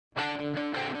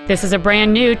This is a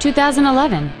brand new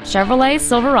 2011 Chevrolet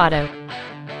Silverado.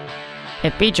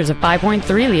 It features a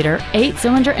 5.3-liter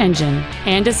 8-cylinder engine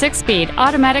and a 6-speed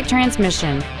automatic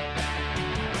transmission.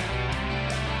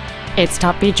 Its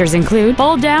top features include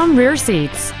fold-down rear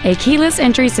seats, a keyless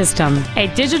entry system, a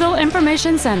digital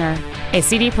information center, a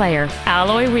CD player,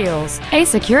 alloy wheels, a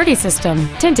security system,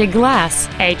 tinted glass,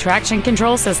 a traction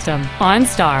control system,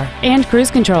 OnStar, and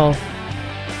cruise control.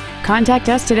 Contact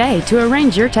us today to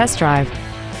arrange your test drive.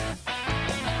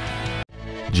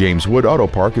 James Wood Auto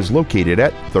Park is located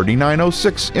at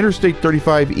 3906 Interstate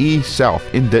 35E South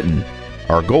in Denton.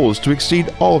 Our goal is to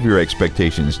exceed all of your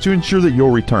expectations to ensure that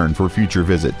you'll return for future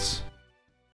visits.